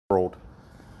world.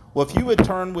 Well, if you would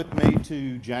turn with me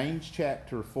to James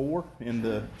chapter 4 in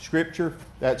the scripture,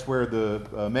 that's where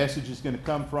the message is going to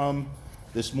come from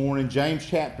this morning. James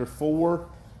chapter 4.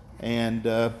 And,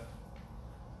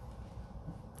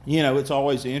 it's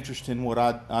always interesting what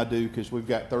I do because we've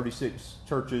got 36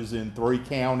 churches in 3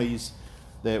 counties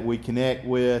that we connect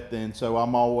with. And so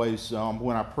I'm always,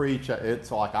 when I preach,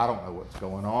 it's like I don't know what's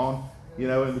going on, in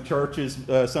the churches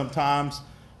sometimes.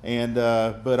 And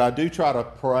but I do try to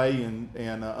pray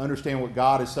and understand what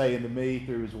God is saying to me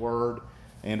through His Word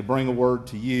and to bring a word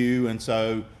to you. And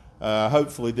so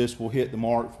hopefully this will hit the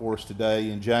mark for us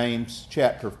today. In James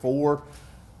chapter 4,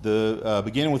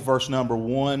 beginning with verse number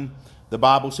 1, the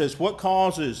Bible says, "What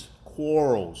causes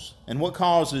quarrels and what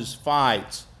causes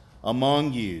fights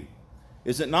among you?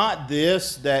 Is it not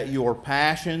this, that your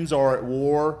passions are at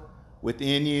war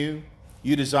within you?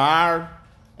 You desire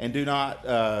and do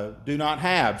not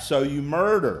have, so you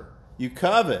murder. You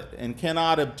covet and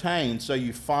cannot obtain, so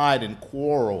you fight and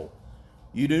quarrel.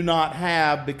 You do not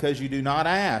have because you do not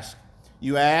ask.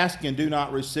 You ask and do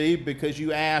not receive because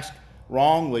you ask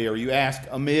wrongly, or you ask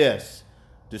amiss,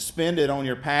 to spend it on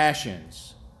your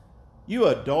passions. You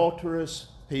adulterous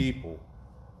people,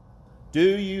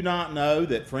 do you not know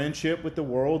that friendship with the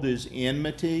world is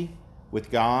enmity with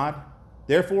God?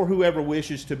 Therefore, whoever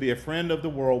wishes to be a friend of the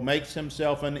world makes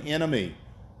himself an enemy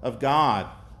of God.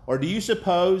 Or do you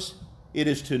suppose it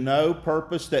is to no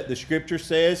purpose that the Scripture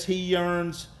says He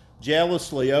yearns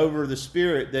jealously over the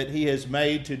Spirit that He has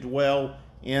made to dwell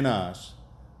in us,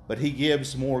 but He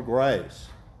gives more grace?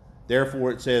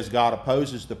 Therefore it says, God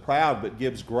opposes the proud, but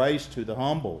gives grace to the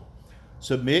humble.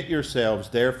 Submit yourselves,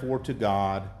 therefore, to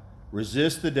God.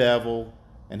 Resist the devil,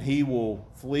 and he will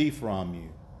flee from you.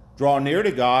 Draw near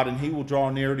to God, and He will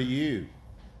draw near to you.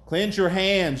 Cleanse your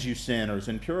hands, you sinners,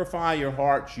 and purify your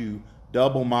hearts, you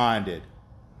double-minded.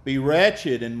 Be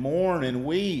wretched and mourn and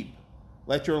weep.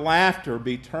 Let your laughter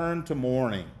be turned to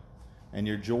mourning, and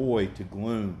your joy to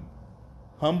gloom.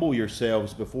 Humble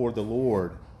yourselves before the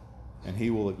Lord, and He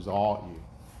will exalt you."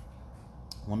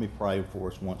 Let me pray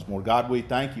for us once more. God, we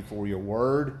thank You for Your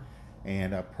word,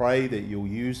 and I pray that You'll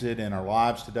use it in our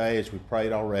lives today as we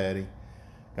prayed already.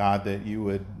 God, that You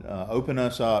would open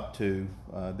us up to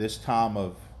this time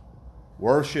of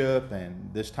worship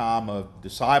and this time of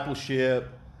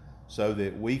discipleship so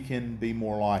that we can be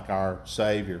more like our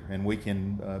Savior and we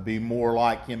can be more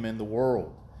like Him in the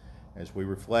world as we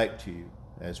reflect to You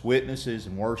as witnesses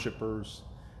and worshipers.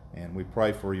 And we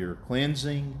pray for Your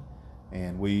cleansing,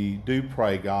 and we do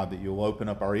pray, God, that You'll open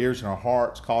up our ears and our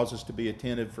hearts, cause us to be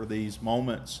attentive for these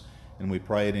moments, and we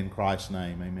pray it in Christ's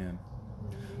name. Amen.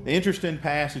 The interesting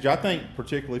passage, I think,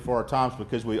 particularly for our times,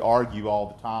 because we argue all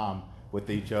the time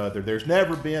with each other. There's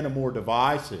never been a more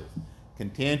divisive,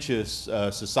 contentious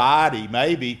society,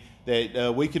 maybe,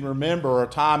 that we can remember a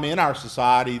time in our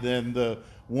society than the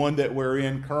one that we're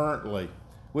in currently.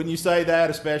 Wouldn't you say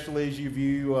that, especially as you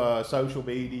view social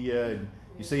media and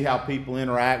you see how people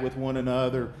interact with one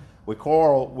another? We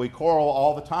quarrel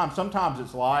all the time. Sometimes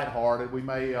it's lighthearted. We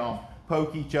may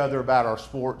poke each other about our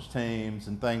sports teams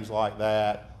and things like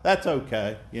that. That's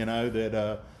okay,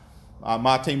 that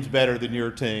my team's better than your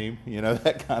team,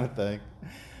 that kind of thing.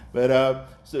 But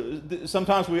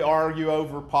sometimes we argue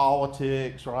over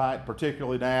politics, right?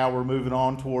 Particularly now we're moving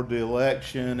on toward the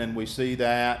election, and we see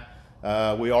that.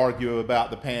 We argue about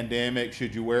the pandemic.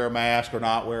 Should you wear a mask or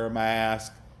not wear a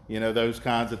mask? Those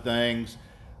kinds of things.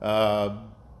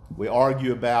 We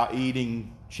argue about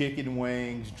eating chicken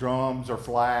wings, drums or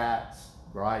flats,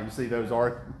 right? You see those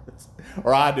arguments,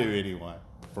 or I do anyway,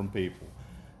 from people.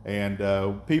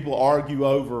 And people argue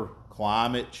over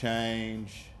climate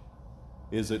change.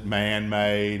 Is it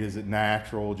man-made? Is it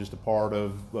natural? Just a part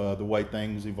of the way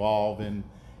things evolve in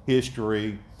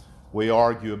history. We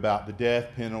argue about the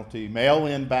death penalty,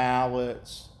 mail-in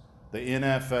ballots, the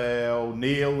NFL,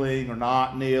 kneeling or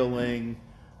not kneeling,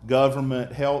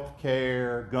 government health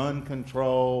care, gun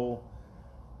control,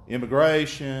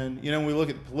 immigration. When we look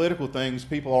at the political things,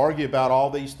 people argue about all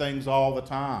these things all the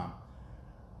time.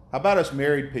 How about us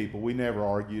married people? We never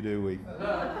argue, do we?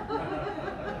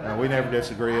 No, we never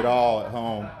disagree at all at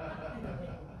home.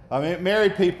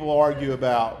 Married people argue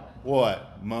about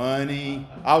what? Money.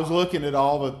 I was looking at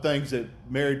all the things that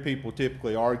married people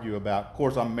typically argue about. Of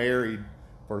course, I'm married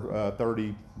for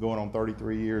 30, going on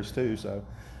 33 years too.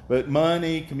 But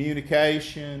money,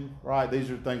 communication, right?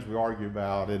 These are things we argue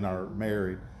about in our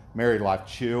married life.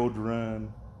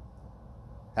 Children,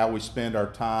 how we spend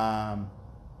our time,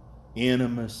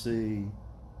 intimacy,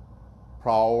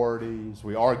 priorities.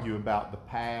 We argue about the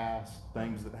past,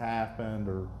 things that happened,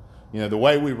 or the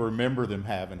way we remember them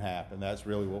having happened. That's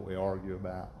really what we argue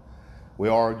about. We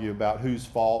argue about whose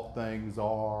fault things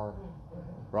are,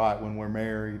 right, when we're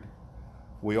married.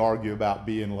 We argue about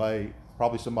being late.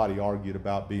 Probably somebody argued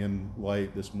about being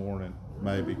late this morning,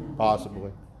 maybe,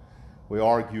 possibly. We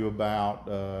argue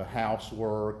about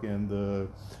housework and the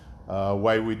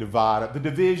way we divide it, the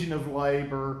division of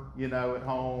labor, at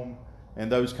home,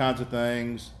 and those kinds of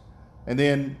things. And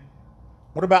then,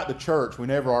 what about the church? We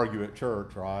never argue at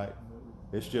church, right?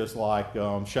 It's just like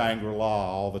Shangri-La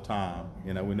all the time.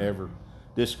 We never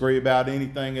disagree about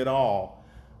anything at all.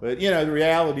 But, the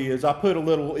reality is I put a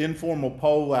little informal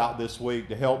poll out this week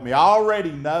to help me. I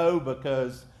already know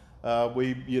because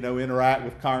we, interact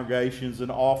with congregations, and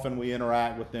often we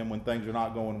interact with them when things are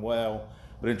not going well.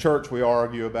 But in church, we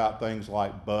argue about things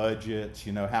like budgets,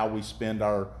 how we spend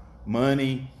our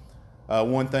money.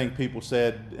 One thing people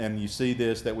said, and you see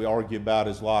this, that we argue about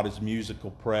a lot is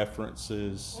musical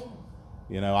preferences.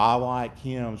 I like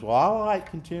hymns. Well, I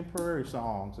like contemporary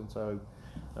songs. And so,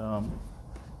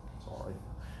 sorry.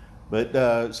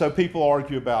 But so people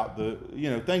argue about the,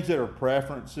 things that are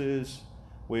preferences.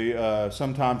 We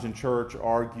sometimes in church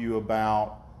argue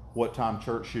about what time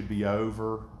church should be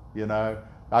over.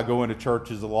 I go into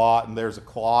churches a lot, and there's a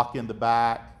clock in the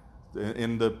back,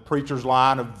 in the preacher's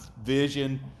line of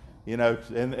vision.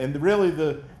 And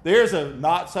really there's a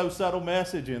not so subtle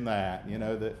message in that,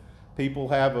 that people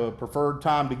have a preferred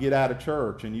time to get out of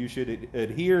church, and you should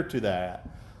adhere to that.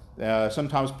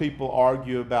 Sometimes people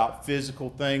argue about physical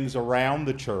things around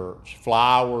the church,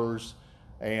 flowers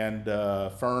and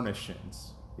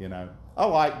furnishings. I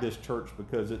like this church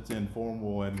because it's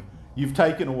informal, and you've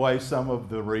taken away some of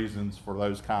the reasons for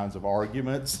those kinds of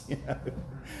arguments.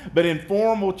 But in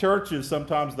formal churches,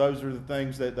 sometimes those are the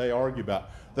things that they argue about.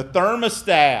 The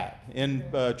thermostat in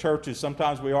churches,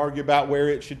 sometimes we argue about where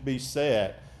it should be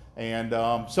set. And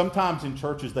sometimes in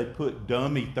churches they put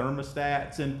dummy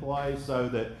thermostats in place so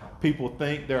that people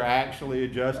think they're actually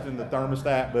adjusting the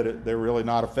thermostat, but they're really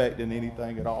not affecting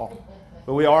anything at all.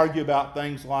 But we argue about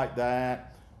things like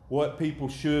that, what people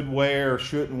should wear or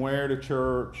shouldn't wear to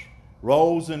church,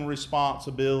 roles and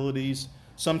responsibilities.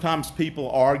 Sometimes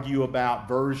people argue about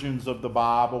versions of the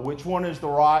Bible. Which one is the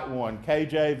right one?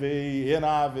 KJV,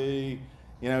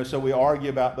 NIV, so we argue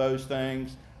about those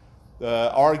things.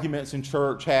 Arguments in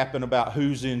church happen about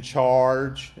who's in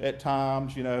charge at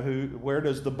times, where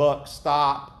does the buck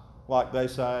stop, like they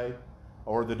say,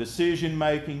 or the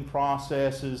decision-making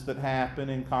processes that happen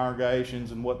in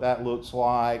congregations and what that looks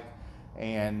like.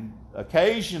 And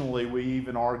occasionally we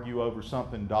even argue over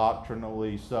something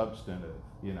doctrinally substantive,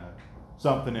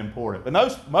 something important. But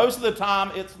most of the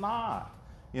time it's not.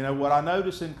 What I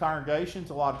notice in congregations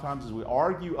a lot of times is we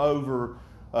argue over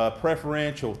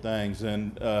preferential things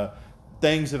and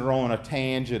things that are on a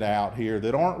tangent out here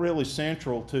that aren't really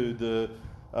central to the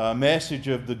message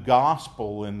of the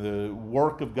gospel and the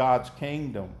work of God's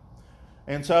kingdom.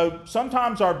 And so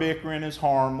sometimes our bickering is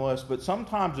harmless, but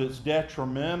sometimes it's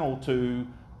detrimental to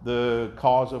the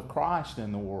cause of Christ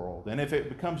in the world. And if it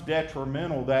becomes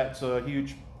detrimental, that's a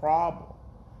huge problem.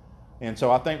 And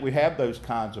so I think we have those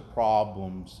kinds of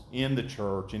problems in the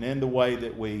church and in the way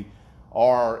that we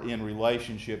are in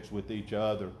relationships with each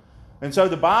other. And so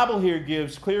the Bible here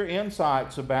gives clear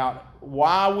insights about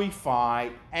why we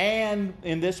fight, and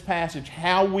in this passage,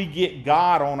 how we get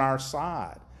God on our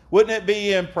side. Wouldn't it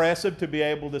be impressive to be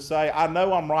able to say, I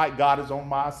know I'm right, God is on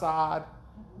my side,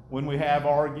 when we have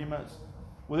arguments?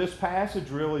 Well, this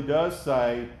passage really does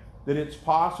say that it's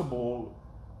possible.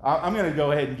 I'm going to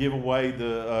go ahead and give away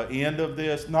the end of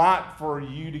this, not for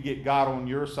you to get God on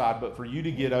your side, but for you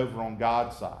to get over on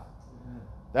God's side.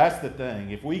 That's the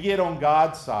thing. If we get on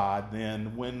God's side,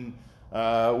 then when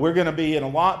we're going to be in a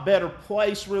lot better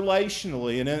place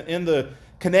relationally, and in the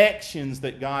connections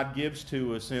that God gives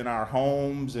to us in our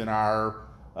homes, in our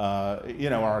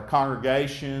our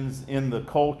congregations, in the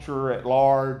culture at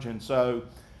large. And so,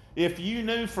 if you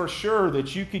knew for sure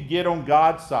that you could get on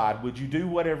God's side, would you do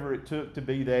whatever it took to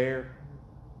be there?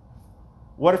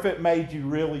 What if it made you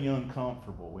really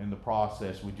uncomfortable in the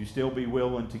process? Would you still be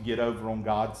willing to get over on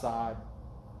God's side?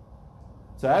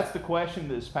 So that's the question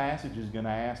this passage is going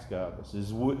to ask of us,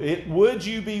 is would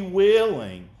you be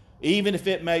willing, even if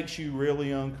it makes you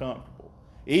really uncomfortable,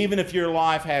 even if your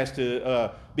life has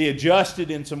to be adjusted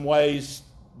in some ways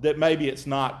that maybe it's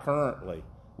not currently,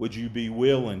 would you be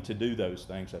willing to do those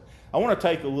things? I want to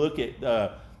take a look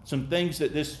at some things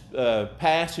that this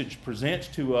passage presents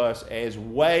to us as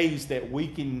ways that we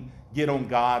can get on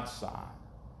God's side.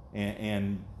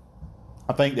 And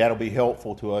I think that'll be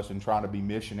helpful to us in trying to be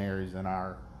missionaries in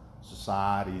our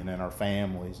society and in our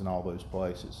families and all those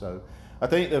places. So I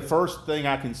think the first thing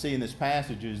I can see in this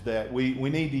passage is that we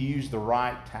need to use the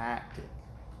right tactic.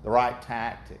 the right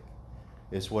tactic.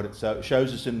 Is what it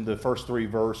shows us in the first 3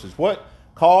 verses. What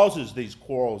causes these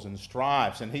quarrels and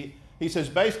strifes? And he says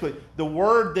basically the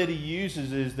word that he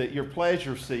uses is that you're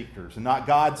pleasure seekers and not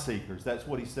God seekers. That's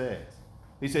what he says.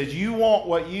 He says you want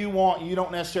what you want. You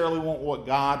don't necessarily want what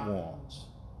God wants.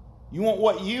 You want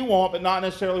what you want, but not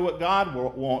necessarily what God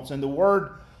wants. And the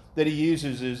word that he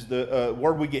uses is the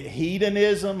word we get,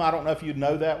 hedonism. I don't know if you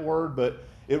know that word, but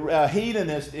a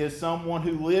hedonist is someone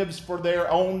who lives for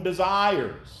their own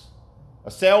desires. A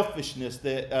selfishness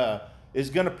that is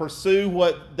going to pursue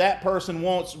what that person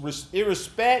wants,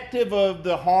 irrespective of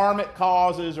the harm it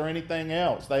causes or anything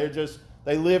else. They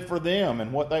live for them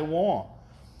and what they want.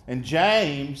 And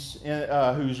James,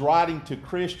 who's writing to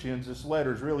Christians, this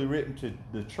letter is really written to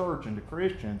the church and to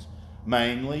Christians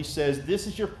mainly, says this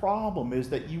is your problem, is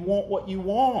that you want what you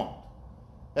want.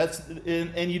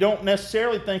 And you don't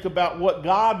necessarily think about what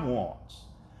God wants.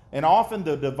 And often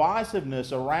the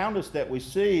divisiveness around us that we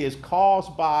see is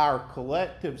caused by our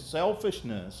collective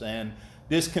selfishness and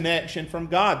disconnection from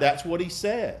God. That's what he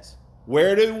says.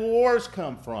 Where do wars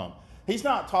come from? He's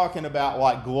not talking about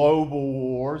like global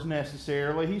wars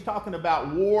necessarily. He's talking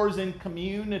about wars in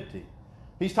community.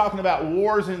 He's talking about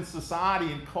wars in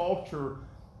society and culture.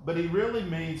 But he really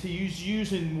means he's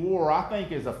using war, I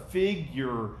think, as a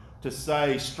figure to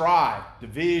say strife,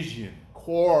 division,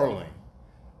 quarreling,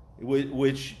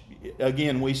 which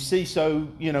again we see so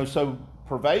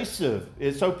pervasive.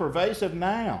 It's so pervasive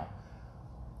now.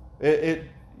 It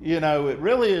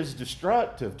really is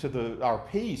destructive to our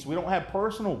peace. We don't have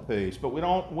personal peace, but we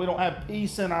don't have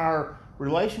peace in our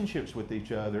relationships with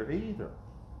each other either.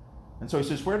 And so he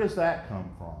says, where does that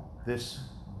come from? This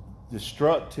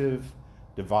destructive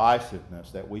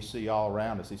divisiveness that we see all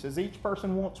around us. He says each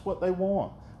person wants what they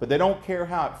want, but they don't care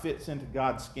how it fits into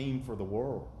God's scheme for the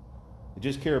world. They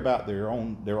just care about their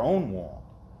own want.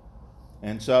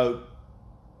 And so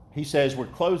he says we're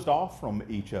closed off from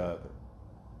each other.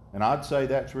 And I'd say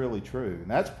that's really true. And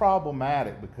that's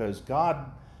problematic because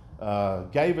God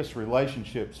gave us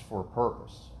relationships for a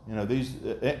purpose. These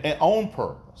on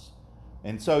purpose.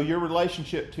 And so your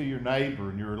relationship to your neighbor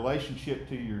and your relationship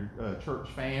to your church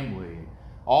family,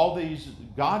 all these,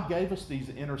 God gave us these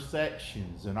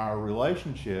intersections in our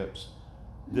relationships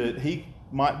that he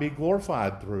might be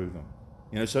glorified through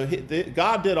them. So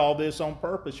God did all this on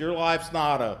purpose. Your life's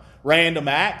not a random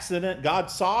accident.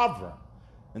 God's sovereign.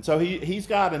 And so he's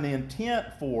got an intent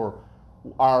for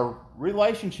our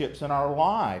relationships in our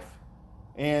life.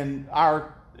 And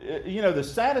the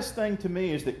saddest thing to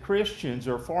me is that Christians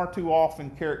are far too often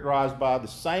characterized by the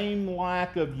same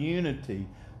lack of unity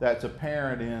that's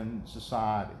apparent in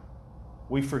society.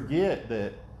 We forget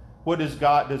that, does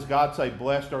God say,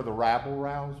 blessed are the rabble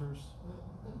rousers?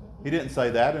 He didn't say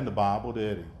that in the Bible,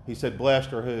 did he? He said,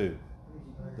 blessed are who?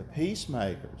 The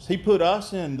peacemakers. He put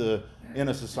us in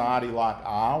a society like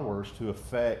ours to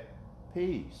affect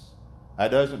peace. That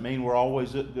doesn't mean we're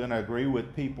always going to agree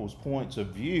with people's points of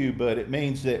view, but it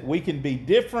means that we can be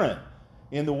different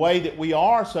in the way that we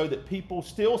are so that people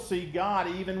still see God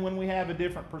even when we have a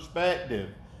different perspective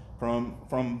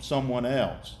from someone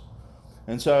else.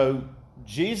 And so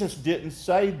Jesus didn't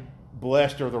say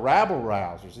blessed are the rabble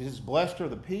rousers. He says blessed are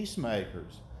the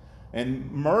peacemakers.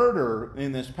 And murder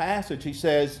in this passage, he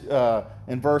says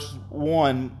in verse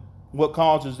 1, what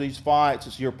causes these fights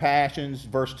is your passions.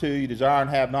 Verse 2, you desire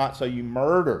and have not, so you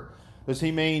murder. Does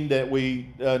he mean that we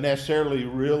necessarily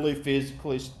really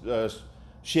physically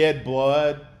shed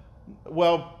blood?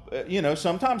 Well,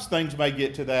 sometimes things may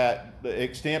get to that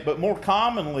extent, but more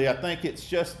commonly, I think it's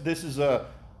just, this is a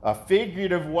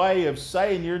figurative way of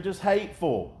saying you're just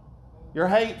hateful. You're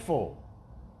hateful.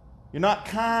 You're not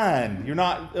kind. You're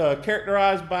not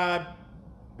characterized by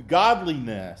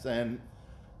godliness. And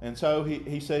so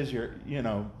he says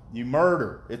you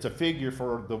murder. It's a figure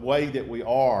for the way that we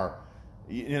are,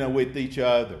 with each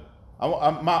other.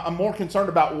 I'm more concerned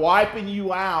about wiping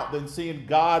you out than seeing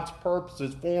God's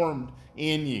purposes formed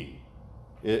in you,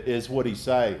 is what he's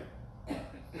saying.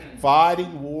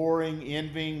 Fighting, warring,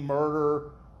 envying,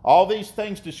 murder, all these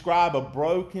things describe a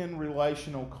broken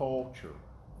relational culture.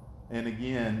 And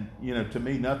again, to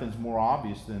me, nothing's more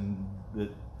obvious than that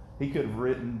he could have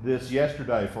written this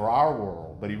yesterday for our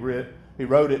world, but he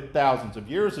wrote it thousands of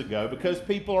years ago because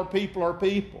people are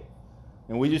people.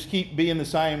 And we just keep being the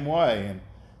same way, and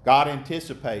God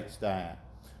anticipates that.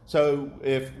 So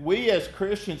if we as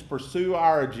Christians pursue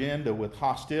our agenda with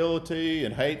hostility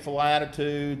and hateful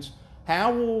attitudes,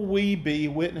 how will we be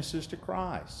witnesses to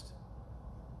Christ?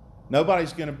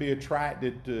 Nobody's going to be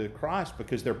attracted to Christ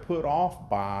because they're put off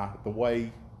by the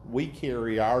way we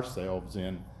carry ourselves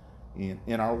in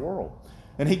our world.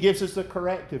 And he gives us a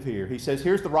corrective here. He says,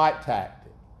 here's the right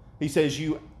tactic. He says,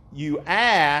 you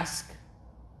ask.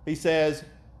 He says,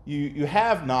 you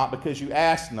have not because you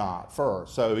ask not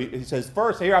first. So he says,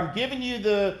 first, here, I'm giving you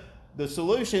the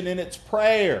solution, and it's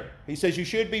prayer. He says you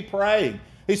should be praying.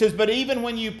 He says, but even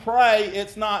when you pray,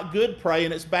 it's not good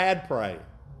praying, it's bad praying.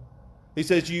 He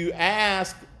says, you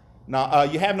ask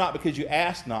not, you have not because you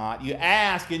ask not. You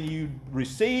ask and you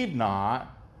receive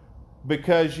not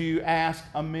because you ask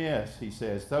amiss, he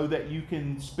says, so that you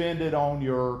can spend it on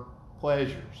your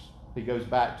pleasures. He goes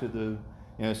back to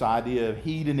this idea of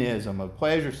hedonism, of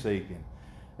pleasure seeking.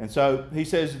 And so he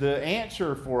says the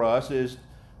answer for us is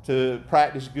to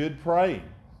practice good praying.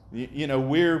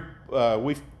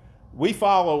 We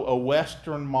follow a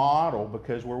Western model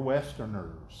because we're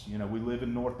Westerners. We live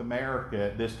in North America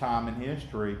at this time in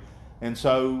history. And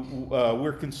so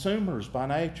we're consumers by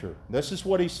nature. This is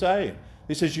what he's saying.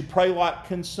 He says you pray like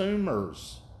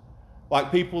consumers,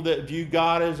 like people that view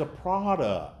God as a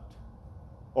product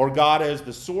or God as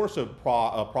the source of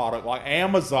a product, like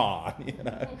Amazon.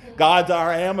 God's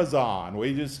our Amazon.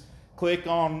 We just click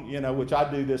on, which I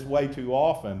do this way too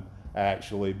often,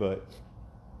 actually, but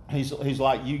he's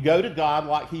like, you go to God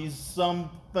like he's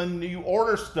something you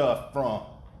order stuff from,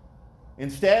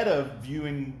 instead of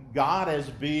viewing God as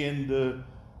being the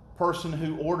person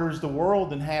who orders the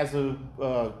world and has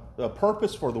a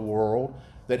purpose for the world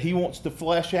that he wants to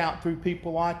flesh out through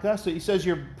people like us. So he says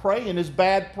your praying is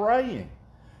bad praying.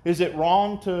 Is it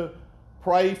wrong to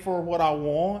pray for what I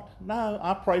want? No,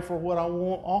 I pray for what I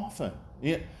want often.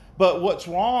 But what's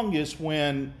wrong is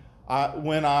when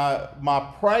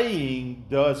my praying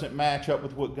doesn't match up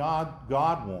with what God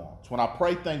wants. When I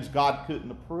pray things God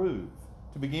couldn't approve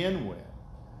to begin with,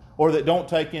 or that don't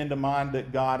take into mind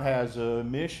that God has a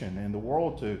mission in the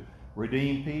world to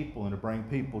redeem people and to bring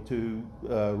people to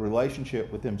a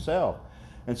relationship with himself.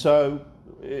 And so,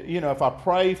 if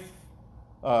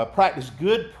I practice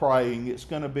good praying, it's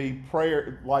going to be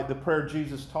prayer like the prayer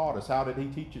Jesus taught us. How did he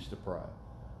teach us to pray?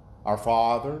 Our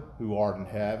Father, who art in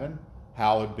heaven,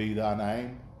 hallowed be thy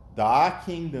name. Thy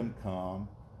kingdom come.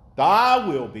 Thy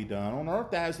will be done on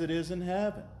earth as it is in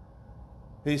heaven.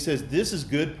 He says this is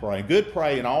good praying. Good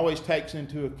praying always takes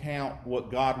into account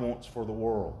what God wants for the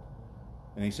world.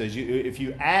 And he says if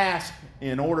you ask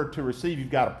in order to receive, you've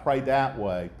got to pray that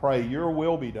way. Pray, your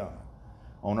will be done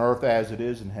on earth as it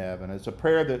is in heaven. It's a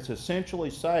prayer that's essentially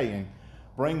saying,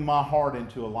 bring my heart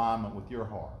into alignment with your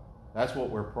heart. That's what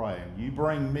we're praying. You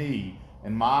bring me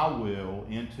and my will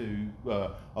into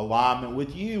alignment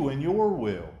with you and your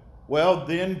will. Well,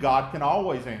 then God can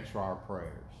always answer our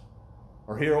prayers.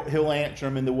 Or he'll answer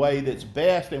them in the way that's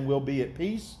best, and we'll be at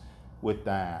peace with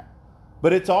that.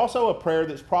 But it's also a prayer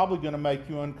that's probably going to make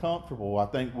you uncomfortable. I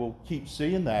think we'll keep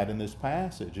seeing that in this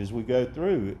passage as we go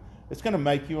through. It's going to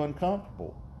make you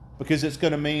uncomfortable because it's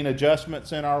going to mean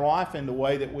adjustments in our life in the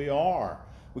way that we are.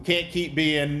 We can't keep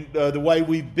being the way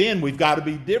we've been. We've got to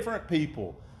be different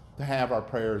people to have our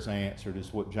prayers answered,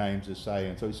 is what James is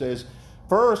saying. So he says,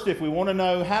 first, if we want to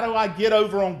know how do I get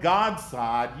over on God's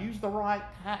side, use the right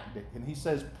tactic. And he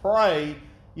says, pray,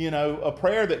 a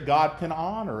prayer that God can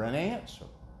honor and answer.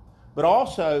 But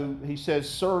also, he says,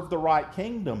 serve the right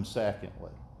kingdom,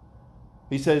 secondly.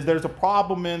 He says there's a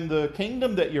problem in the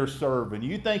kingdom that you're serving.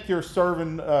 You think you're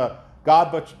serving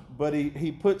God, but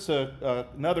he puts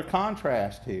another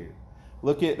contrast here.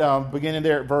 Look at beginning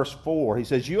there at verse 4. He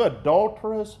says, you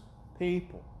adulterous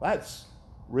people. That's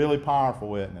really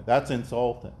powerful, isn't it? That's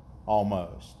insulting,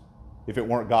 almost, if it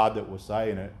weren't God that was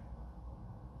saying it.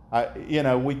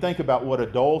 We think about what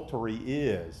adultery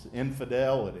is,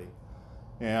 infidelity.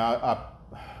 I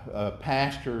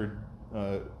pastored,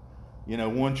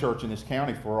 one church in this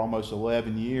county for almost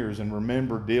 11 years and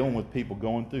remember dealing with people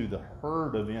going through the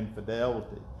hurt of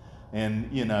infidelity and,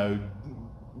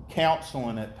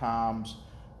 counseling at times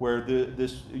where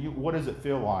what does it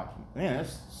feel like? Man,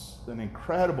 it's an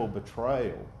incredible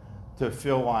betrayal to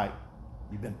feel like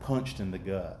you've been punched in the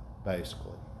gut,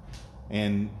 basically.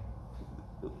 And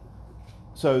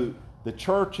so the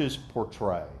church is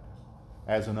portrayed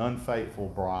as an unfaithful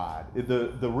bride.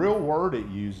 The real word it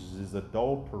uses is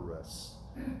adulteress.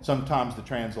 Sometimes the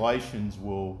translations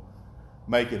will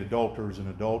make it adulterers and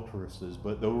adulteresses,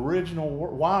 but the original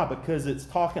word, why? Because it's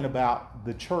talking about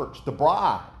the church, the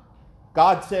bride.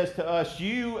 God says to us,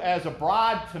 you as a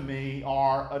bride to me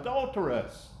are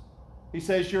adulterous. He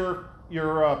says your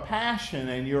passion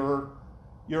and your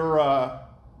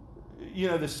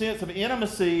the sense of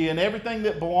intimacy and everything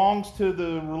that belongs to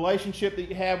the relationship that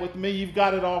you have with me, you've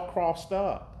got it all crossed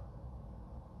up.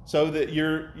 So that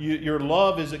your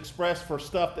love is expressed for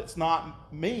stuff that's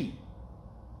not me.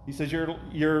 He says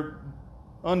you're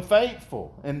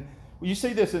unfaithful. And you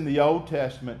see this in the Old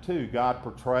Testament too. God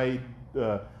portrayed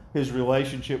his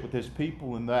relationship with his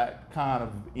people in that kind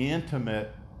of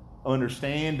intimate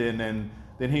understanding. And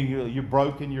then you've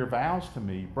broken your vows to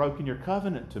me. You've broken your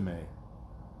covenant to me.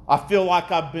 I feel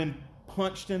like I've been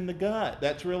punched in the gut.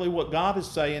 That's really what God is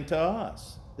saying to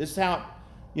us. This is how,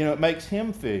 it makes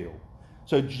him feel.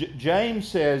 So James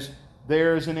says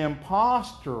there's an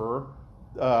impostor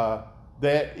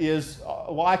that is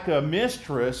like a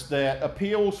mistress that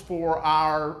appeals for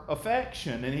our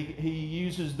affection. And he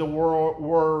uses the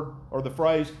word or the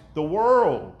phrase, the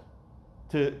world,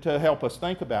 to help us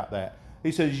think about that.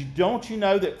 He says, don't you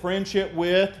know that friendship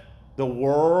with the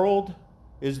world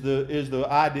is the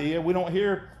idea? We don't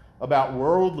hear about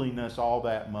worldliness all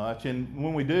that much. And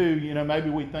when we do, maybe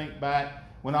we think back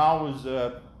when I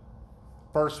was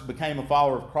first became a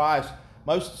follower of Christ.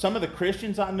 Some of the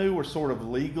Christians I knew were sort of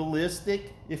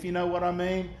legalistic, if you know what I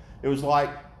mean. It was like,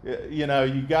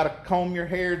 you've got to comb your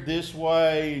hair this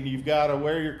way, and you've got to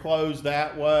wear your clothes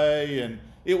that way, and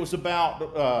it was about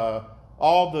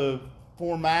all the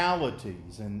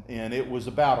formalities, and it was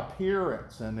about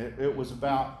appearance, and it was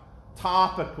about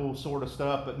topical sort of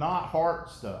stuff, but not heart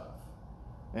stuff.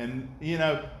 And,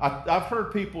 I've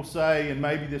heard people say, and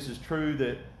maybe this is true,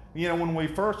 that when we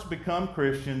first become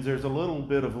Christians, there's a little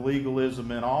bit of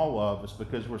legalism in all of us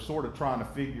because we're sort of trying to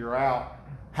figure out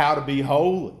how to be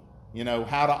holy,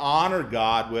 how to honor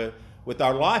God with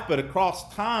our life. But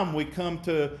across time, we come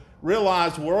to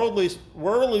realize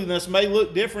worldliness may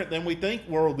look different than we think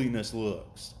worldliness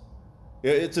looks.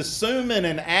 It's assuming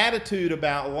an attitude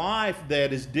about life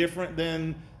that is different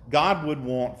than God would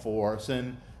want for us.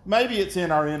 And maybe it's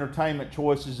in our entertainment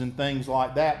choices and things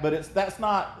like that, but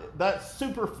that's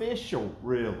superficial,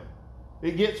 really.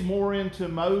 It gets more into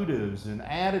motives and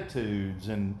attitudes,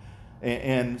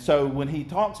 and so when he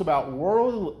talks about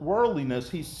worldliness,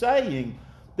 he's saying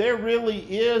there really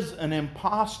is an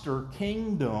imposter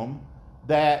kingdom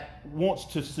that wants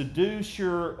to seduce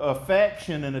your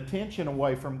affection and attention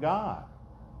away from God.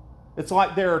 It's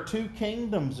like there are two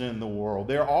kingdoms in the world.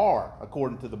 There are,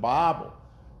 according to the Bible.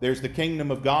 There's the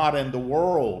kingdom of God and the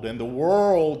world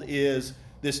is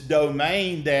this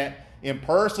domain that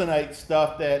impersonates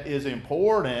stuff that is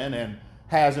important and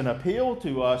has an appeal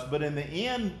to us, but in the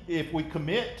end, if we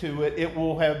commit to it, it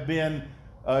will have been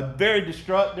a very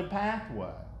destructive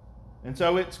pathway. And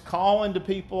so it's calling to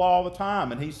people all the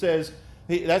time. And he says,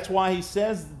 that's why he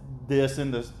says this in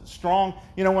the strong,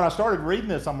 when I started reading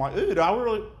this, I'm like, ooh, do I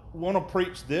really want to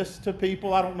preach this to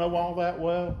people I don't know all that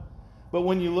well? But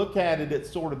when you look at it,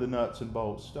 it's sort of the nuts and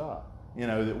bolts stuff.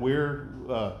 That we're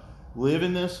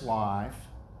living this life,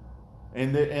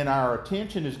 and our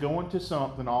attention is going to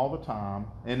something all the time,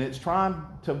 and it's trying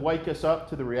to wake us up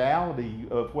to the reality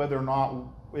of whether or not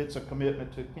it's a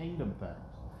commitment to kingdom things,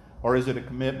 or is it a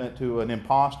commitment to an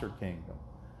imposter kingdom.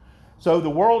 So the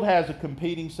world has a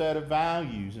competing set of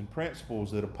values and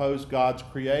principles that oppose God's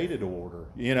created order.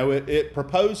 It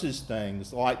proposes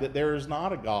things like that there is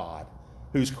not a God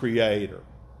who's creator,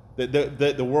 that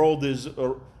the world is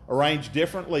arranged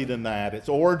differently than that, its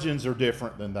origins are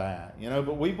different than that,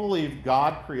 but we believe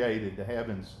God created the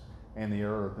heavens and the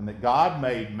earth, and that God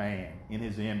made man in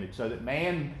his image, so that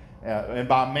man, and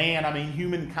by man I mean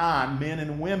humankind, men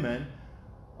and women,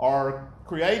 are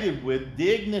created with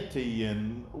dignity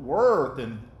and worth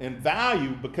and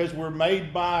value because we're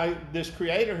made by this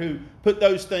creator who put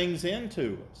those things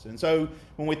into us. And so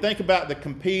when we think about the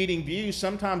competing views,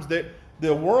 sometimes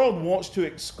the world wants to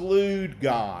exclude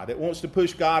God. It wants to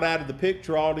push God out of the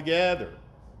picture altogether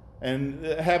and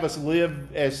have us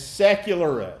live as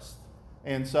secularists.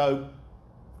 And so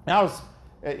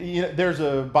there's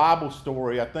a Bible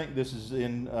story. I think this is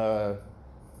in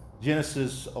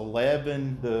Genesis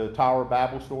 11, the Tower of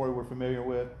Babel story we're familiar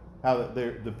with. How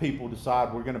the people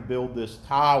decide we're going to build this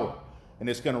tower and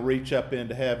it's going to reach up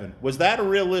into heaven. Was that a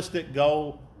realistic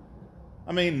goal?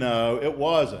 I mean, no, it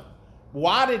wasn't.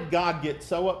 Why did God get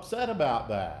so upset about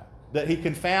that? That he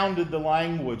confounded the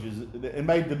languages and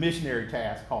made the missionary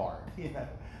task hard.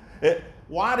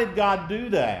 Why did God do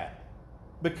that?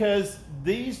 Because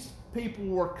these people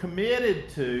were committed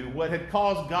to what had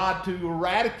caused God to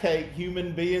eradicate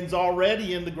human beings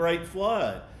already in the Great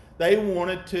Flood. They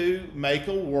wanted to make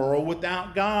a world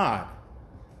without God.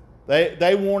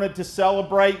 They wanted to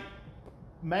celebrate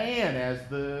man as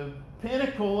the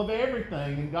pinnacle of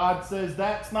everything. And God says,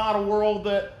 that's not a world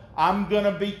that I'm going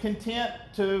to be content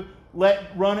to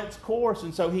let run its course.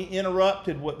 And so he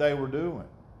interrupted what they were doing.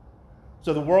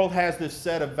 So the world has this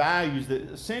set of values that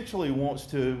essentially wants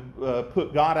to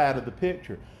put God out of the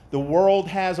picture. The world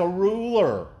has a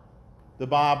ruler. the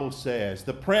Bible says.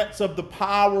 The prince of the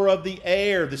power of the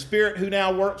air, the spirit who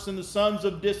now works in the sons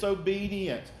of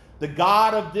disobedience, the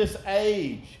God of this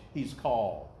age, he's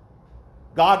called.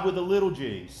 God with a little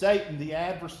g, Satan the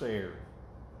adversary.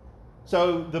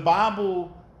 So the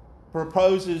Bible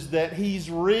proposes that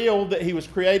he's real, that he was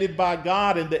created by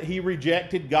God, and that he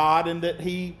rejected God, and that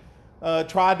he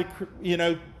tried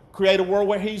to, create a world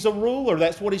where he's a ruler.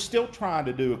 That's what he's still trying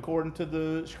to do according to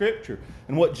the Scripture.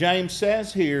 And what James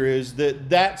says here is that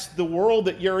that's the world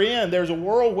that you're in. There's a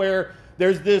world where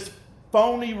there's this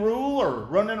phony ruler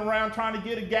running around trying to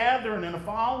get a gathering and a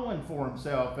following for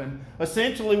himself, and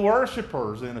essentially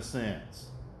worshipers in a sense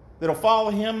that'll follow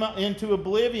him into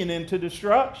oblivion, into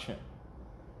destruction.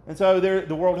 And so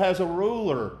the world has a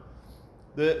ruler.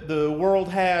 The world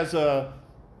has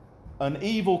an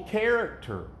evil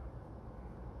character.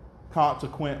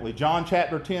 Consequently, John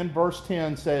chapter 10 verse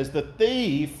 10 says, "The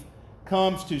thief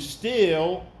comes to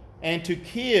steal and to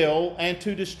kill and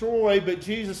to destroy, but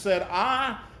Jesus said,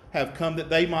 I have come that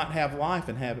they might have life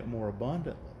and have it more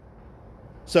abundantly."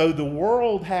 So the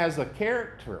world has a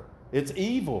character. It's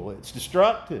evil. It's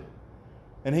destructive.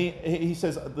 And he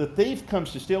says, the thief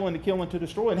comes to steal and to kill and to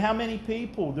destroy. And how many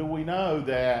people do we know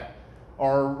that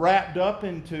are wrapped up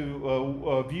into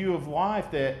a view of life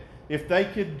that if they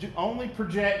could only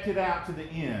project it out to the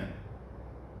end,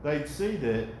 they'd see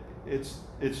that it's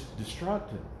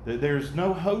destructive, that there's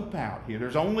no hope out here.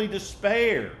 There's only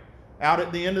despair out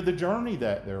at the end of the journey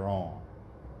that they're on.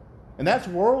 And that's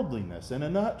worldliness in a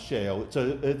nutshell.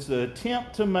 It's an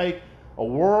attempt to make a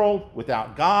world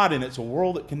without God, and it's a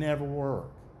world that can never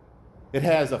work. It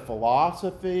has a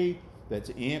philosophy that's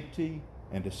empty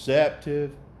and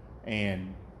deceptive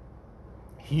and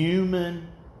human,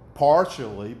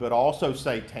 partially, but also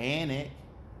satanic.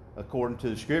 According to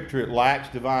the Scripture, it lacks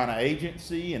divine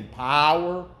agency and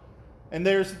power. And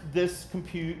there's this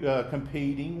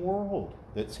competing world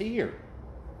that's here.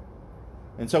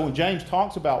 And so when James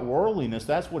talks about worldliness,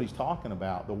 that's what he's talking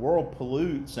about. The world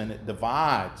pollutes and it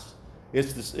divides.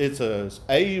 It's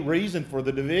a reason for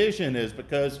the division is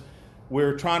because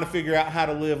we're trying to figure out how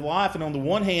to live life. And on the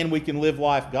one hand, we can live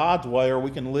life God's way, or we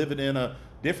can live it in a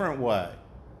different way.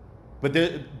 But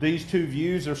these two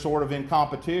views are sort of in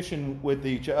competition with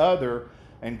each other.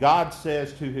 And God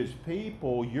says to his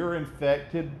people, you're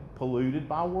infected, polluted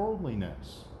by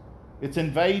worldliness. It's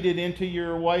invaded into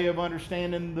your way of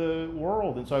understanding the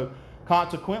world. And so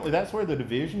consequently, that's where the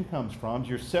division comes from.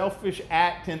 Your selfish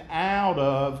acting out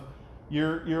of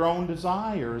your own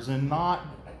desires and not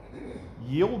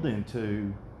yielding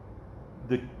to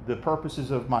the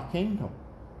purposes of my kingdom.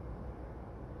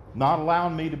 Not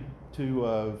allowing me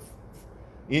to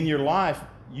in your life,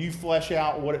 you flesh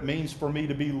out what it means for me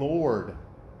to be Lord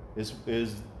is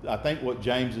I think what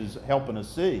James is helping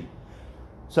us see.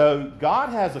 So God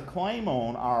has a claim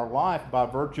on our life by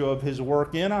virtue of his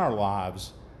work in our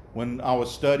lives. When I was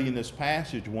studying this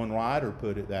passage, one writer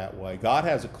put it that way. God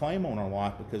has a claim on our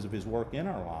life because of his work in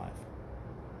our life.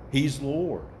 He's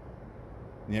Lord.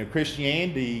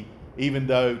 Christianity, even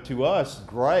though to us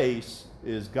grace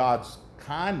is God's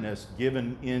kindness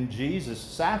given in Jesus'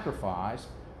 sacrifice,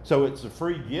 so it's a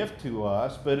free gift to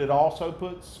us, but it also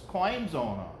puts claims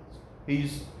on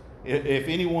us. If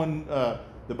anyone,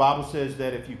 the Bible says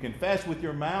that if you confess with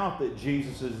your mouth that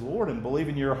Jesus is Lord and believe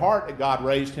in your heart that God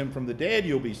raised him from the dead,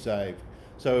 you'll be saved.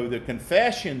 So the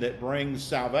confession that brings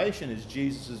salvation is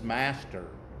Jesus' master.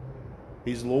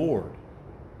 He's Lord.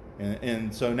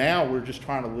 And so now we're just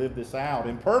trying to live this out.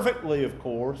 Imperfectly, of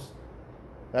course.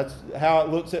 That's how it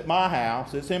looks at my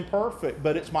house. It's imperfect,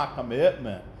 but it's my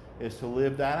commitment is to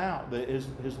live that out,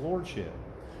 his lordship.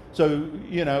 So,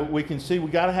 we can see we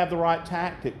got to have the right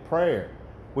tactic, prayer.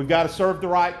 We've got to serve the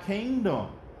right kingdom.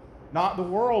 Not the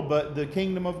world, but the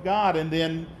kingdom of God. And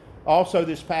then also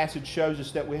this passage shows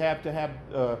us that we have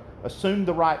to assume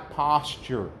the right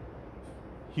posture.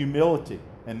 Humility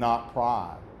and not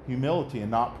pride. Humility and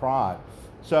not pride.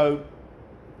 So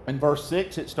in verse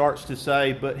 6 it starts to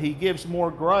say, but he gives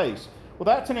more grace. Well,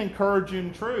 that's an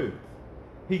encouraging truth.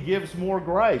 He gives more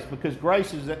grace because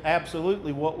grace is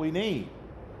absolutely what we need.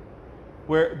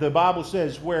 Where the Bible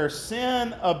says, where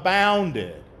sin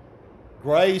abounded,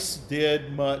 grace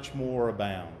did much more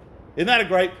abound. Isn't that a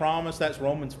great promise? That's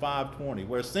Romans 5:20.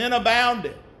 Where sin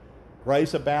abounded,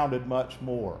 grace abounded much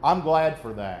more. I'm glad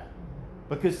for that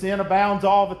because sin abounds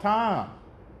all the time.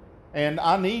 And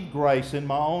I need grace in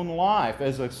my own life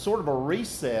as a sort of a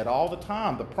reset all the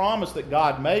time. The promise that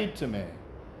God made to me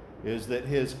is that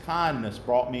his kindness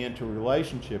brought me into a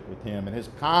relationship with him. And his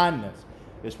kindness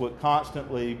is what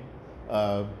constantly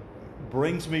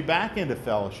brings me back into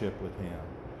fellowship with him.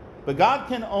 But God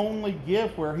can only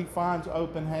give where he finds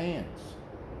open hands.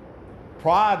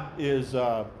 Pride is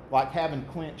like having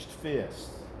clenched fists.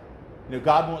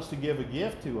 God wants to give a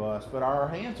gift to us, but our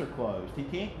hands are closed. He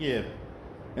can't give it.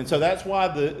 And so that's why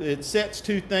it sets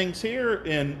two things here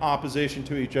in opposition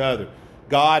to each other.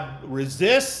 God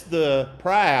resists the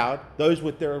proud, those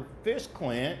with their fist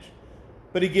clenched,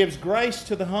 but he gives grace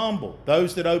to the humble,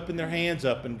 those that open their hands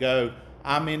up and go,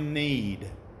 I'm in need.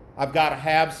 I've got to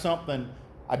have something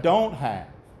I don't have.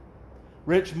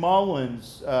 Rich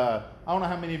Mullins, I don't know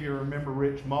how many of you remember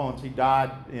Rich Mullins. He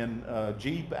died in a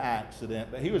Jeep accident,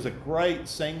 but he was a great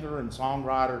singer and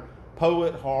songwriter,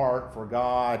 poet heart for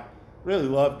God, really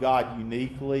loved God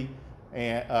uniquely,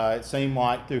 and it seemed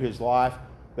like through his life.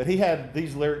 But he had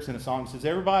these lyrics in a song. He says,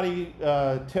 everybody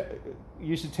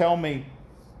used to tell me,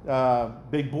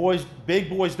 big boys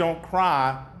don't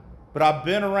cry, but I've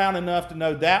been around enough to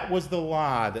know that was the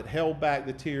lie that held back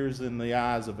the tears in the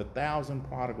eyes of 1,000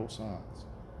 prodigal sons.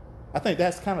 I think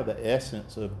that's kind of the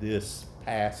essence of this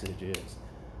passage is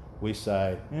we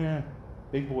say,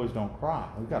 big boys don't cry.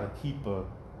 We've got to keep an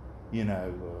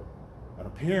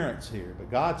appearance here. But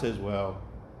God says, well,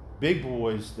 big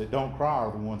boys that don't cry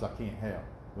are the ones I can't help.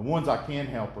 The ones I can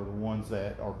help are the ones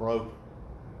that are broken,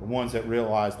 the ones that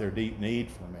realize their deep need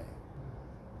for me.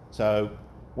 So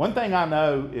one thing I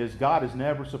know is God is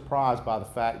never surprised by the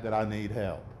fact that I need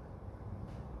help.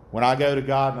 When I go to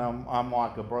God and I'm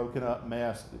like a broken up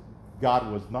mess,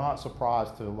 God was not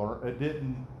surprised to learn. It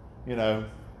didn't,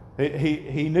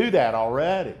 he knew that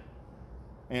already.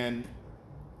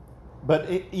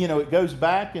 But it goes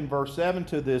back in verse 7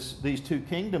 to these two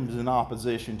kingdoms in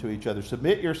opposition to each other.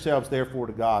 Submit yourselves therefore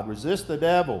to God. Resist the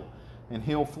devil and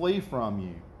he'll flee from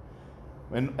you.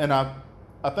 And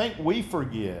I think we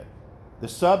forget the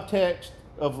subtext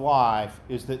of life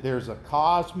is that there's a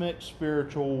cosmic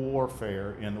spiritual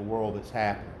warfare in the world that's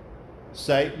happening.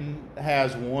 Satan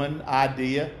has one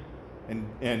idea,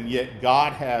 and yet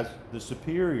God has the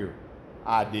superior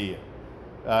idea.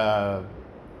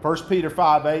 1 Peter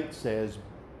 5:8 says,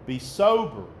 be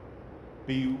sober,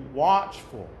 be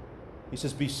watchful. He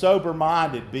says, be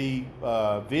sober-minded, be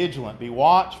vigilant, be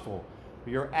watchful.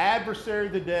 Your adversary,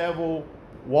 the devil,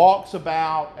 walks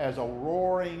about as a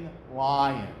roaring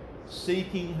lion,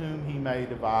 seeking whom he may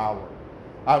devour.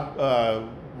 I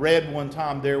read one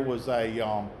time there was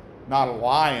not a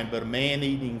lion, but a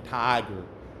man-eating tiger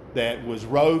that was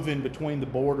roving between the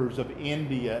borders of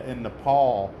India and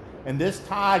Nepal. And this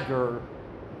tiger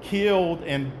killed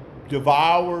and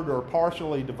devoured or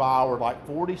partially devoured like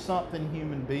 40-something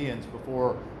human beings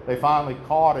before they finally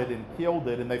caught it and killed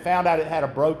it. And they found out it had a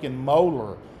broken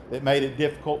molar that made it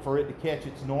difficult for it to catch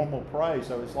its normal prey.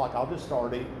 So it's like, I'll just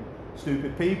start eating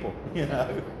stupid people,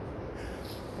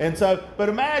 And so, but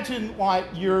imagine like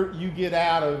you get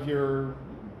out of your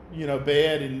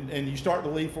bed and you start to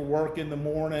leave for work in the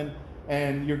morning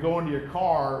and you're going to your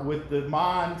car with the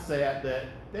mindset that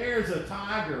there's a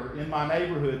tiger in my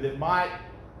neighborhood that might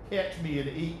catch me and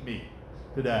eat me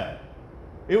today.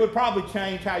 It would probably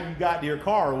change how you got to your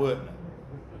car, wouldn't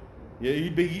it?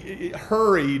 You'd be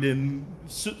hurried and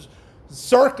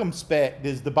circumspect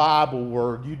is the Bible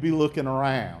word. You'd be looking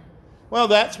around. Well,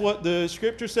 that's what the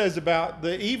scripture says about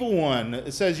the evil one.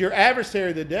 It says your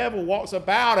adversary, the devil, walks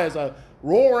about as a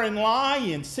roaring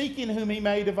lion, seeking whom he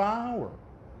may devour.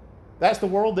 That's the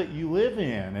world that you live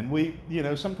in. And we,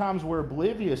 sometimes we're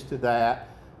oblivious to that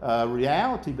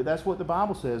reality, but that's what the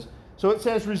Bible says. So it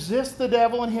says, resist the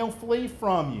devil and he'll flee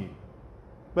from you.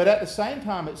 But at the same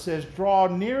time, it says, draw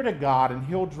near to God and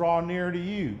he'll draw near to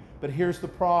you. But here's the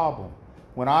problem.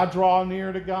 When I draw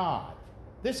near to God,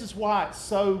 this is why it's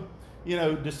so,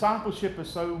 discipleship is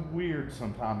so weird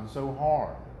sometimes. It's so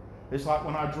hard. It's like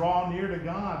when I draw near to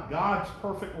God, God's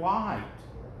perfect light.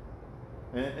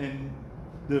 And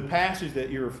the passage that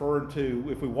you referred to,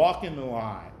 if we walk in the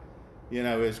light,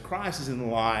 as Christ is in the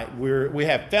light, we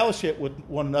have fellowship with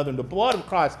one another, and the blood of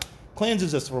Christ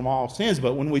cleanses us from all sins.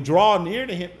 But when we draw near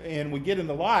to him and we get in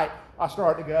the light, I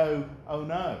start to go, oh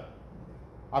no,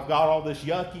 I've got all this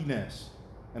yuckiness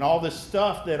and all this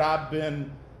stuff that I've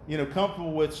been,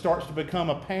 comfortable with starts to become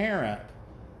apparent.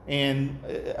 And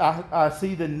I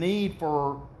see the need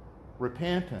for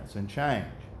repentance and change.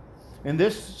 And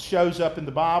this shows up in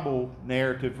the Bible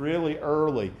narrative really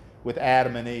early with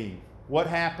Adam and Eve. What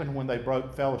happened when they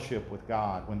broke fellowship with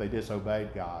God, when they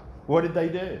disobeyed God? What did they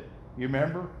do? You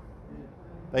remember?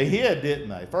 They hid, didn't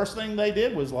they? First thing they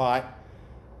did was like,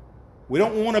 we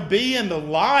don't want to be in the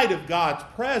light of God's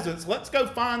presence. Let's go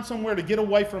find somewhere to get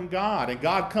away from God. And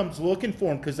God comes looking for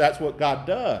them because that's what God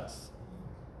does.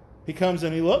 He comes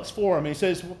and he looks for them. He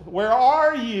says, where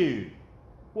are you?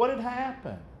 What had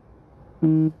happened?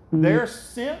 their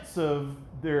sense of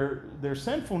their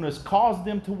sinfulness caused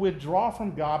them to withdraw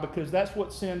from God, because that's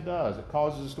what sin does. It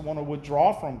causes us to want to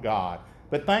withdraw from God.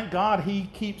 But thank God He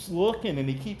keeps looking and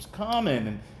He keeps coming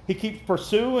and He keeps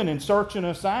pursuing and searching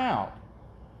us out.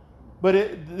 But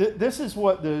this is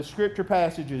what the scripture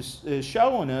passage is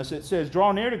showing us. It says,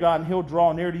 draw near to God and He'll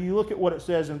draw near to you. Look at what it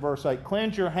says in verse 8.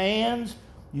 Cleanse your hands,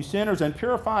 you sinners, and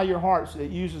purify your hearts.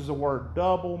 It uses the word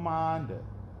double-minded.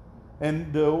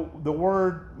 And the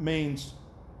word means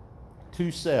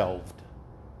two-selved.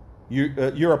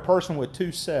 You're a person with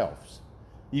two selves.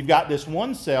 You've got this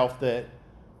one self that,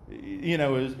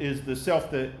 is the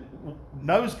self that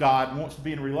knows God and wants to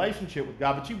be in a relationship with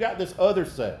God, but you've got this other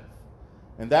self.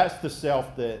 And that's the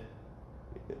self that,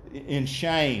 in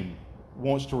shame,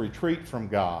 wants to retreat from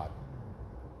God.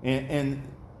 And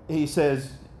he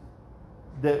says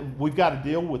that we've got to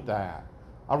deal with that.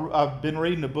 I've been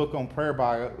reading a book on prayer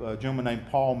by a gentleman named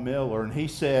Paul Miller, and he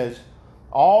says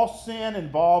all sin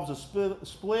involves a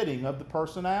splitting of the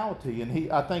personality.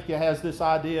 And I think he has this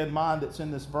idea in mind that's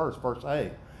in this verse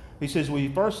 8. He says we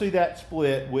first see that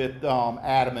split with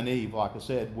Adam and Eve, like I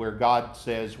said, where God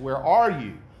says, "Where are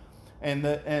you?"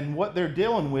 And what they're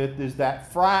dealing with is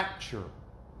that fracture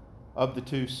of the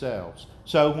two selves.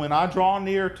 So when I draw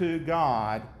near to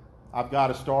God, I've got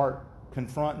to start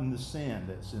confronting the sin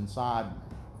that's inside me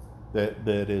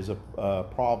that is a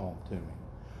problem to me.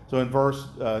 So in verse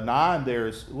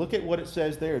 9, look at what it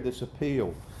says there, this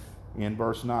appeal in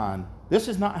verse 9. This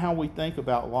is not how we think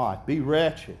about life. Be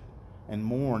wretched and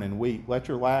mourn and weep. Let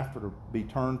your laughter be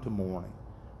turned to mourning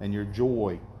and your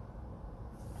joy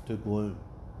to gloom.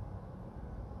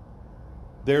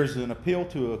 There's an appeal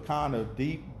to a kind of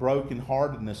deep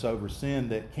brokenheartedness over sin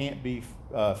that can't be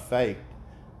faked.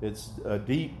 It's a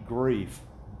deep grief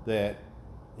that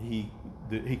he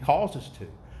calls us to.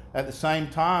 At the same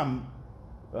time,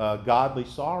 godly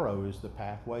sorrow is the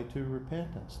pathway to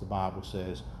repentance, the Bible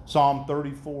says. Psalm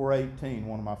 34:18,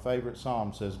 one of my favorite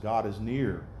psalms, says, God is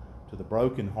near to the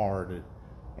brokenhearted,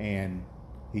 and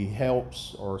He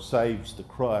helps or saves the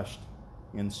crushed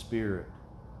in spirit.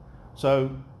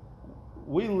 So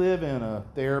we live in a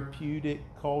therapeutic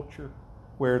culture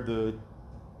where the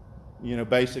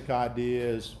basic idea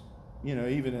is,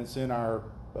 even it's in our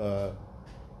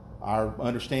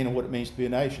understanding of what it means to be a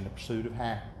nation, the pursuit of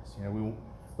happiness.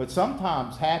 But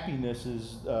sometimes happiness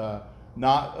is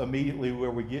not immediately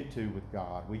where we get to with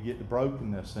God. We get the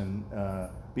brokenness and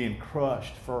being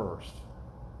crushed first.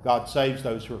 God saves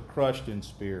those who are crushed in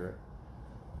spirit.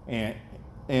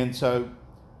 And so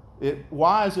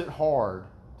why is it hard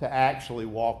to actually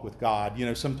walk with God?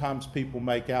 Sometimes people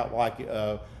make out like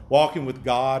walking with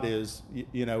God is,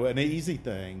 an easy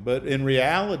thing. But in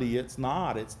reality, it's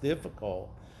not. It's difficult.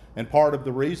 And part of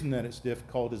the reason that it's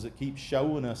difficult is it keeps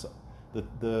showing us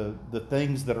the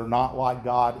things that are not like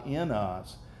God in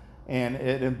us. And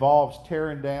it involves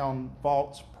tearing down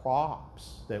false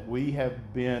props that we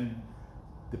have been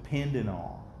dependent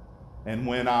on. And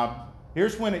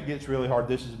here's when it gets really hard.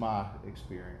 This is my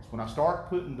experience. When I start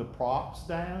putting the props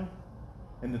down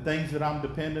and the things that I'm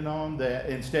dependent on, that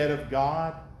instead of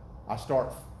God, I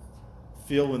start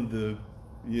feeling the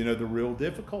real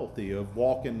difficulty of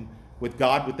walking with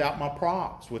God without my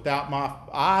props, without my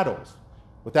idols,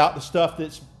 without the stuff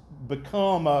that's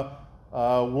become a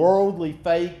worldly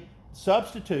fake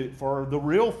substitute for the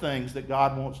real things that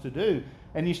God wants to do.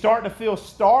 And you start to feel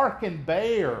stark and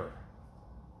bare.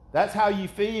 That's how you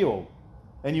feel.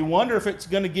 And you wonder if it's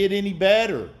going to get any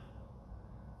better.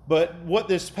 But what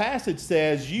this passage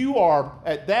says, you are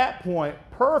at that point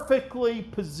perfectly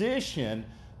positioned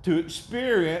to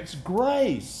experience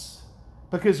grace.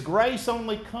 Because grace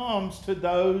only comes to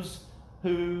those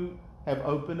who have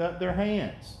opened up their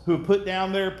hands, who have put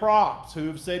down their props, who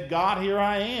have said, God, here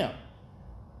I am.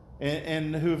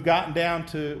 And who have gotten down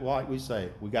to, like we say,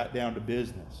 we got down to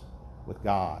business with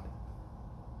God.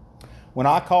 When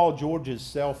I call George's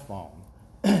cell phone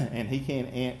and he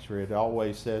can't answer it, it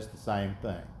always says the same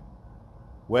thing.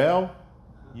 Well,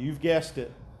 you've guessed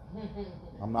it.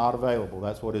 I'm not available.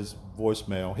 That's what his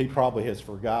voicemail. He probably has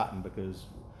forgotten because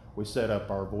we set up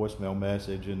our voicemail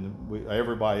message and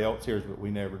everybody else hears, but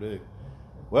we never do.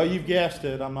 Well, you've guessed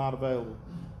it. I'm not available.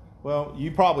 Well, you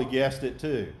probably guessed it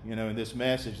too, in this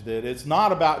message, that it's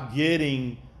not about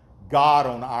getting God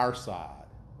on our side.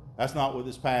 That's not what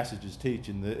this passage is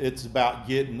teaching. It's about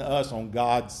getting us on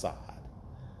God's side.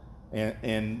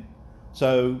 And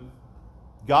so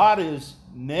God is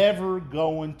never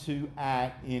going to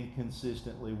act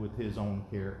inconsistently with His own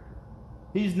character.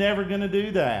 He's never going to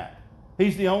do that.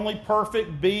 He's the only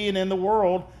perfect being in the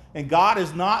world, and God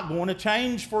is not going to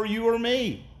change for you or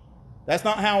me. That's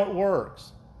not how it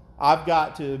works. I've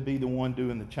got to be the one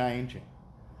doing the changing.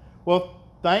 Well,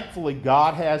 thankfully,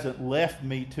 God hasn't left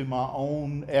me to my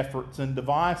own efforts and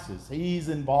devices. He's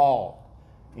involved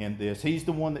in this. He's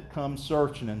the one that comes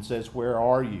searching and says, where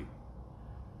are you?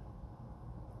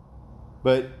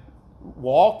 But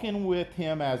walking with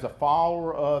Him as a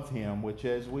follower of Him, which,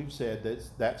 as we've said,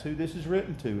 that's who this is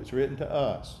written to. It's written to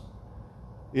us.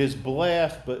 Is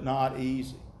blessed but not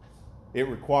easy. It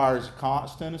requires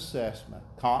constant assessment,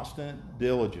 constant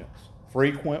diligence,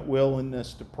 frequent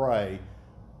willingness to pray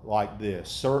like this.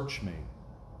 Search me,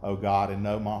 O God, and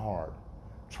know my heart.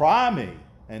 Try me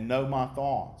and know my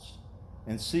thoughts,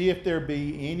 and see if there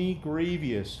be any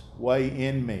grievous way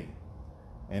in me,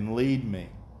 and lead me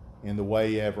in the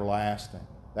way everlasting.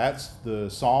 That's the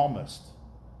psalmist,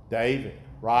 David,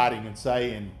 writing and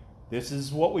saying, this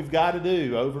is what we've got to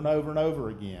do over and over and over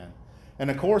again. And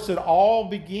of course, it all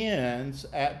begins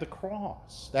at the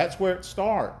cross. That's where it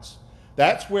starts.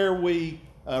 That's where we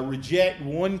reject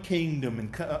one kingdom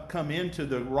and come into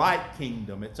the right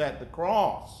kingdom. It's at the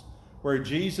cross where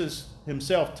Jesus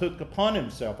Himself took upon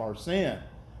Himself our sin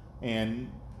and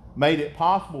made it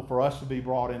possible for us to be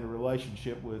brought into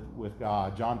relationship with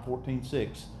God. John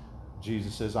 14:6,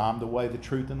 Jesus says, I'm the way, the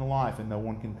truth, and the life, and no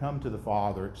one can come to the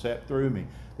Father except through me.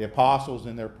 The apostles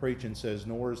in their preaching says,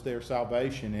 nor is there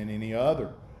salvation in any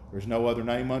other. There's no other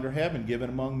name under heaven given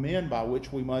among men by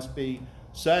which we must be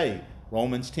saved.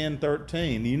 Romans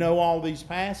 10:13. You know all these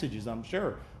passages, I'm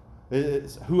sure.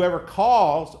 Whoever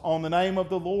calls on the name of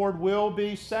the Lord will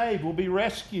be saved, will be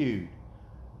rescued.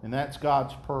 And that's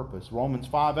God's purpose. Romans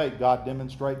 5:8, God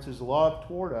demonstrates His love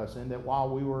toward us in that while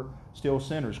we were still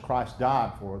sinners, Christ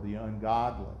died for the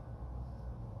ungodly.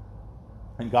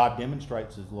 And God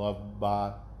demonstrates His love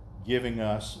by giving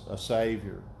us a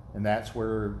Savior. And that's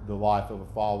where the life of a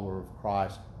follower of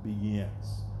Christ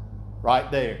begins.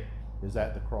 Right there is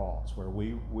at the cross, where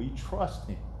we trust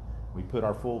Him. We put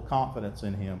our full confidence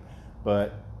in Him.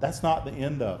 But that's not the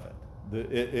end of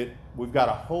it. We've got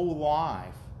a whole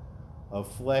life of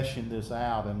fleshing this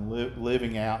out and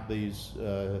living out these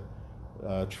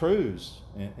truths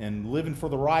and living for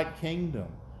the right kingdom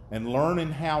and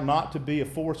learning how not to be a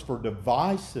force for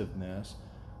divisiveness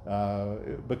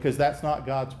because that's not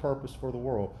God's purpose for the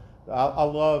world. I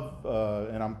love,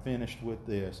 and I'm finished with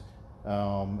this,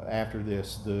 after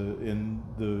this, in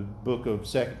the book of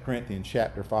 2 Corinthians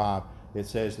chapter 5, it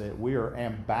says that we are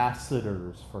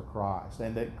ambassadors for Christ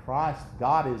and that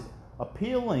God is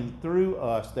appealing through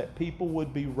us that people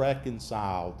would be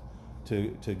reconciled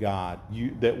to God,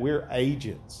 that we're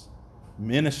agents,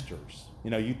 ministers.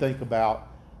 You think about,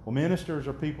 well, ministers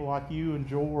are people like you and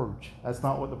George. That's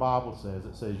not what the Bible says.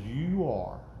 It says you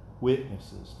are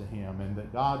witnesses to Him, and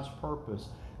that God's purpose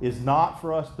is not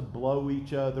for us to blow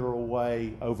each other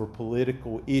away over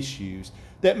political issues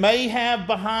that may have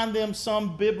behind them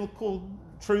some biblical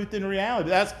truth and reality.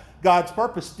 That's God's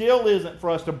purpose. Still isn't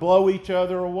for us to blow each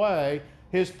other away.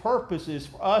 His purpose is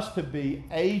for us to be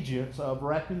agents of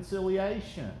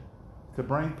reconciliation, to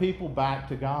bring people back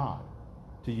to God,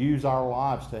 to use our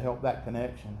lives to help that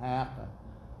connection happen,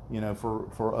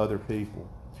 for other people.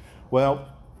 Well,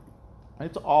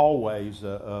 it's always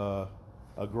a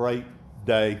great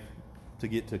day to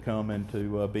get to come and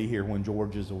to be here when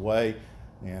George is away.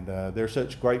 And they're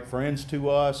such great friends to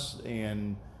us,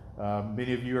 and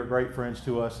many of you are great friends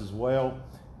to us as well.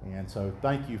 And so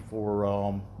thank you for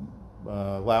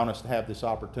allowing us to have this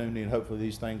opportunity, and hopefully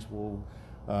these things will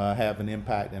have an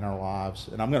impact in our lives.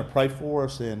 And I'm going to pray for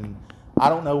us, and I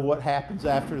don't know what happens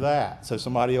after that, so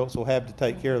somebody else will have to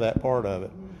take care of that part of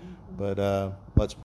it. But let's